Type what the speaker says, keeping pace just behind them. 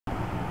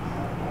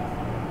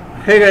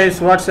Hey guys,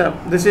 what's up?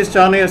 This is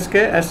Chanu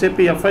SAP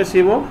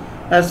FICO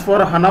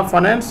S4HANA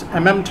Finance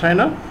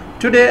Trainer.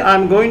 Today I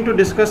am going to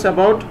discuss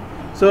about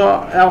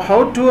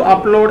how to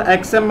upload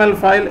XML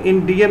file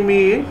in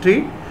DMEE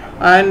tree,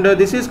 and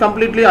this is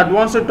completely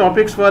advanced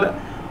topics for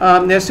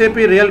SAP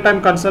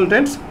real-time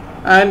consultants,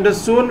 and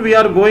soon we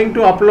are going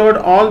to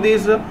upload all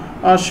these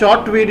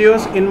short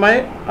videos in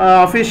my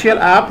official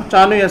app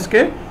Chanu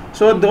SK.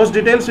 So those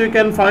details you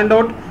can find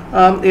out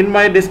in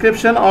my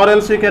description, or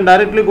else you can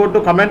directly go to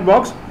comment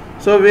box.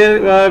 So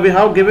we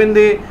have given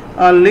the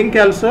link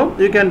also.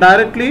 You can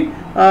directly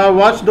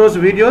watch those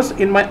videos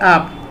in my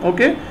app,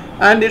 okay,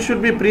 and it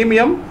should be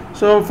premium.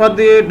 So for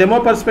the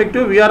demo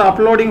perspective, we are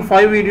uploading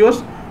 5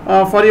 videos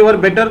for your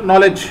better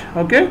knowledge,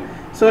 okay.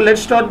 So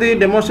let's start the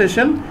demo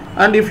session.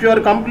 And if you are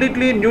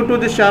completely new to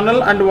this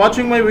channel and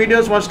watching my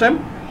videos first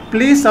time,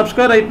 please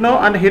subscribe right now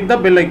and hit the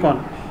bell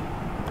icon.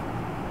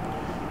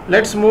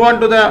 Let's move on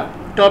to the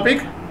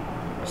topic.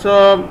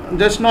 So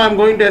just now I'm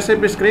going to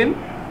SAP screen.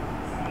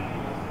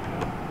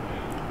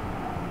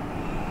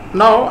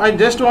 Now I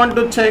just want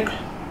to check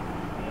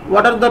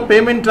what are the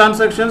payment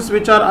transactions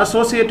which are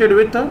associated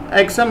with the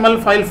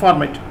XML file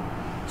format.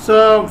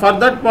 So for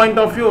that point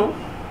of view,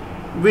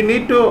 we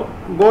need to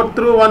go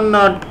through one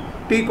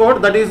T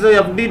code, that is the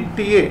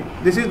FDTA.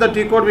 This is the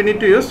T code we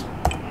need to use.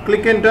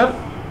 Click enter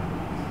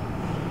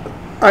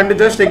and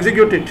just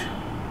execute it.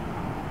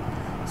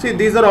 See,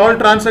 these are all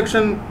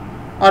transactions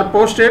are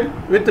posted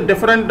with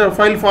different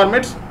file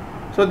formats.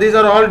 So these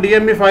are all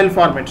DME file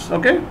formats,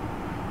 okay.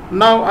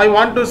 Now I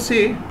want to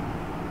see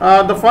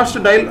the first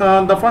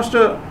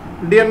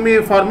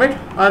DME format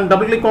and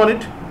double click on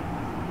it,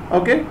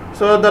 okay.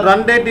 So the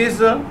run date is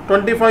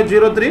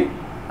 2503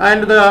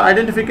 and the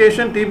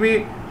identification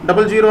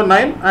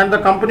TB009 and the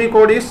company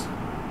code is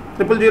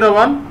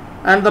 0001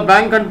 and the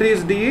bank country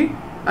is DE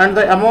and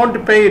the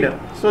amount paid,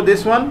 so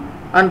this one,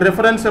 and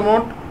reference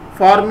amount,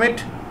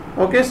 format,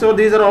 okay. So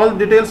these are all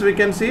details we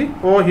can see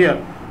over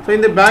here. So in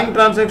the bank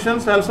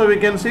transactions also we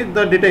can see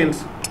the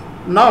details.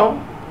 Now,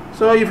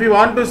 so if you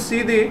want to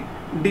see the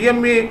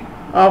DME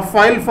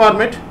file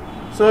format,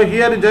 so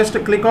here just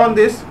click on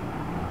this,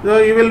 so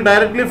you will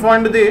directly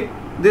find these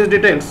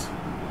details,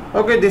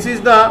 okay. This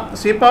is the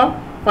SEPA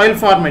file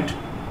format,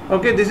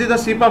 okay. This is the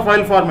SEPA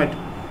file format.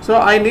 So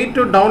I need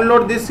to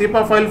download this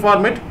SEPA file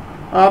format,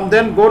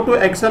 then go to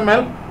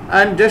XML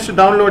and just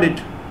download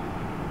it,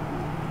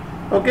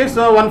 okay.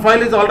 So one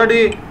file is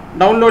already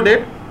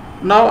downloaded.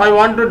 Now I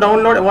want to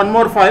download one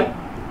more file,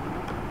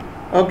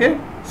 okay.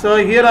 So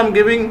here I am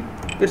giving,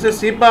 it's a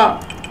SEPA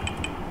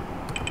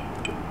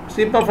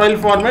file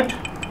format,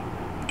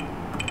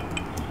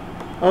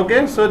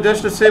 okay. So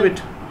just save it.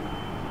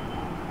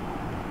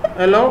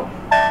 Hello,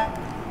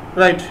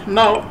 right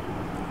now.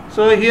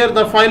 So here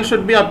the file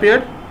should be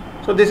appeared.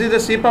 So this is the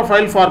SEPA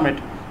file format.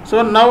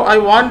 So now I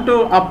want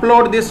to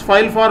upload this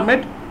file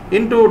format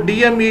into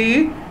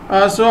DMEE.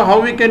 So how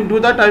we can do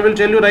that, I will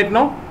tell you right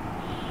now.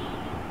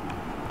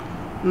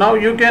 Now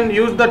you can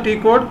use the T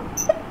code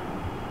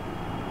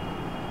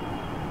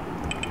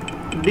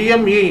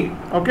DMEE,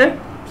 okay.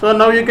 So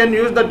now you can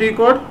use the T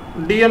code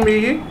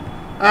DMEE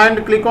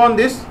and click on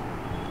this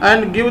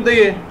and give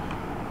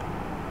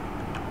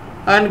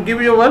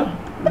your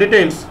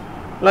details.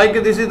 Like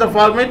this is the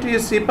format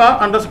is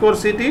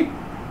SEPA_CT,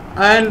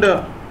 and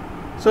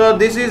so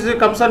this is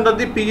comes under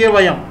the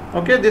PAYM,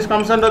 okay. This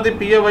comes under the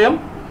PAYM.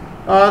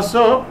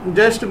 So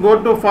just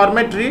go to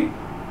format tree,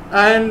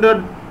 and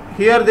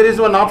here there is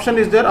one option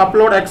is there,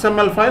 upload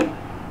XML file.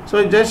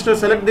 So just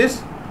select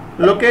this.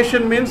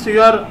 Location means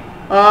you are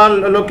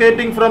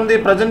locating from the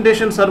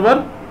presentation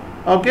server,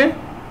 okay.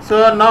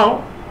 So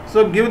now,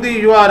 so give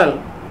the URL.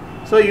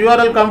 So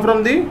URL come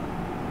from the,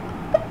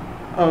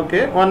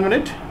 okay, 1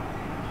 minute.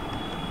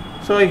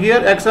 So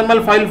here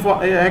XML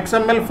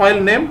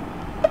file name.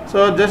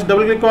 So just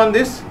double click on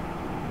this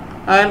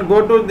and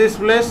go to this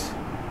place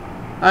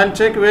and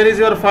check where is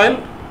your file.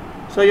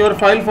 So your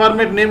file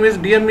format name is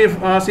DME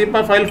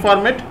SEPA file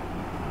format.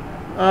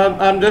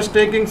 I am just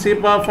taking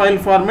SEPA file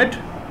format,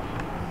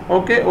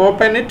 okay.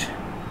 Open it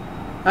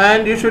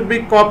and you should be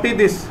copy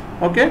this,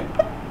 okay.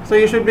 So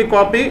you should be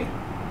copy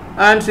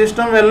and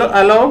system will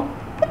allow,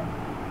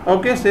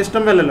 okay.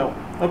 System will allow,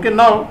 okay.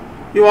 Now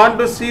you want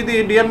to see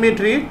the DME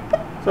tree.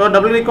 So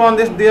double click on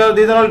this.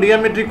 These are all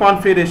DME tree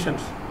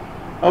configurations,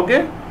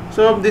 okay.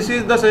 So this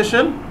is the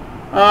session.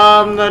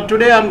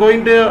 Today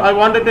I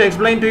wanted to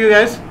explain to you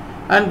guys,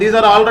 and these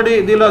are all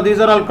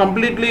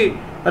completely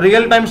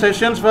real-time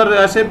sessions for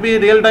SAP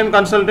real-time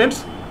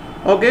consultants,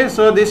 okay.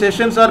 So these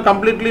sessions are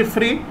completely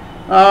free,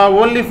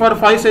 only for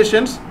 5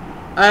 sessions,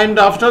 and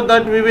after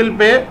that we will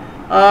pay.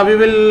 We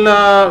will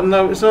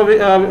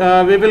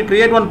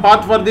create one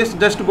path for this.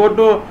 Just go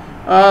to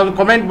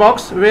comment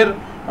box where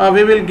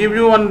we will give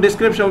you one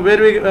description,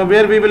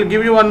 where we will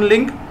give you one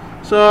link.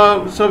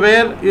 So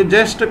where you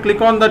just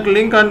click on that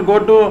link and go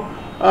to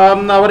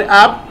our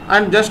app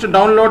and just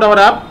download our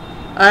app,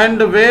 and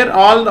where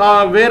all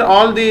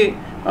the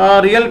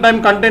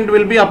real-time content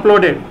will be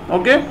uploaded,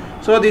 okay.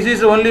 So this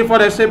is only for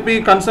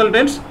SAP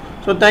consultants.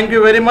 So thank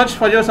you very much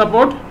for your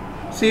support.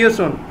 See you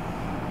soon.